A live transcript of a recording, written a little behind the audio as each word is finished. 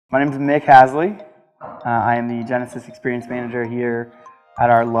My name is Mick. I am the Genesis Experience Manager here at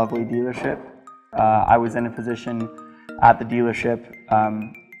our lovely dealership. I was in a position at the dealership,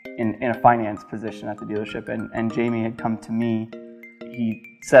 in a finance position at the dealership, and Jamie had come to me.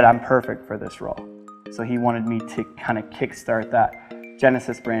 He said I'm perfect for this role. So he wanted me to kind of kickstart that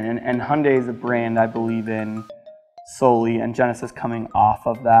Genesis brand. And Hyundai is a brand I believe in solely, and Genesis coming off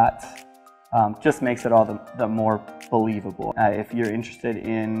of that just makes it all the more believable. If you're interested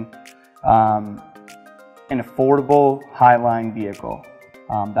in an affordable highline vehicle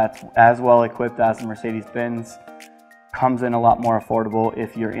that's as well equipped as the Mercedes-Benz, comes in a lot more affordable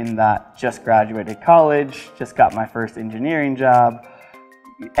if you're in that just graduated college, just got my first engineering job,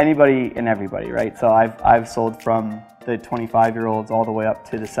 anybody and everybody, right? So I've sold from the 25-year-olds all the way up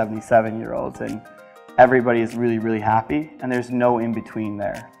to the 77-year-olds, and everybody is really, really happy, and there's no in between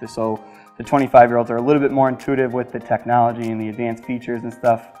there. So the 25-year-olds are a little bit more intuitive with the technology and the advanced features and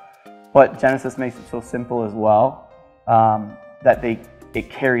stuff, but Genesis makes it so simple as well that it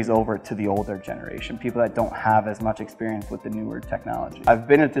carries over to the older generation, people that don't have as much experience with the newer technology. I've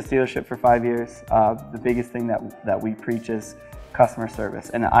been at this dealership for 5 years. The biggest thing that we preach is customer service,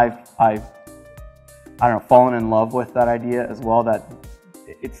 and I've I don't know, fallen in love with that idea as well, that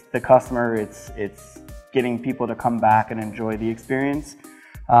it's the customer, it's getting people to come back and enjoy the experience.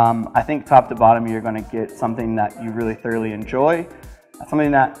 I think top to bottom you're going to get something that you really thoroughly enjoy,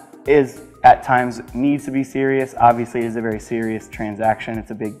 something that is at times needs to be serious. Obviously it is a very serious transaction.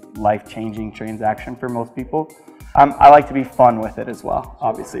 It's a big life-changing transaction for most people. I like to be fun with it as well,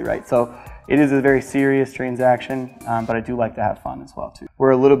 obviously, right? So it is a very serious transaction, but I do like to have fun as well too.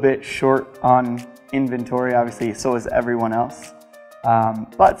 We're a little bit short on inventory, obviously, so is everyone else.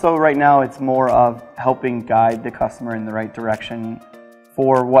 But so right now it's more of helping guide the customer in the right direction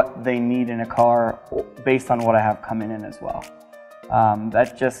for what they need in a car based on what I have coming in as well.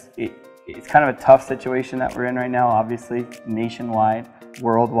 It's kind of a tough situation that we're in right now, obviously, nationwide,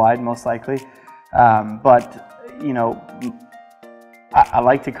 worldwide most likely. But you know, I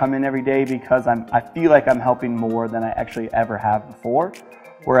like to come in every day because I feel like I'm helping more than I actually ever have before.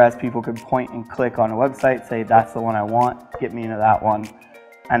 Whereas people could point and click on a website, say that's the one I want, get me into that one,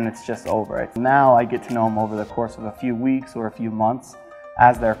 and it's just over. Now I get to know them over the course of a few weeks or a few months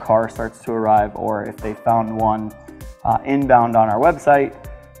as their car starts to arrive, or if they found one inbound on our website,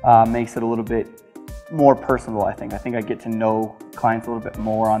 makes it a little bit more personal, I think. I think I get to know clients a little bit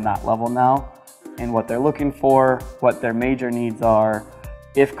more on that level now, and what they're looking for, what their major needs are,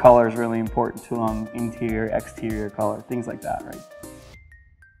 if color is really important to them, interior, exterior color, things like that, right?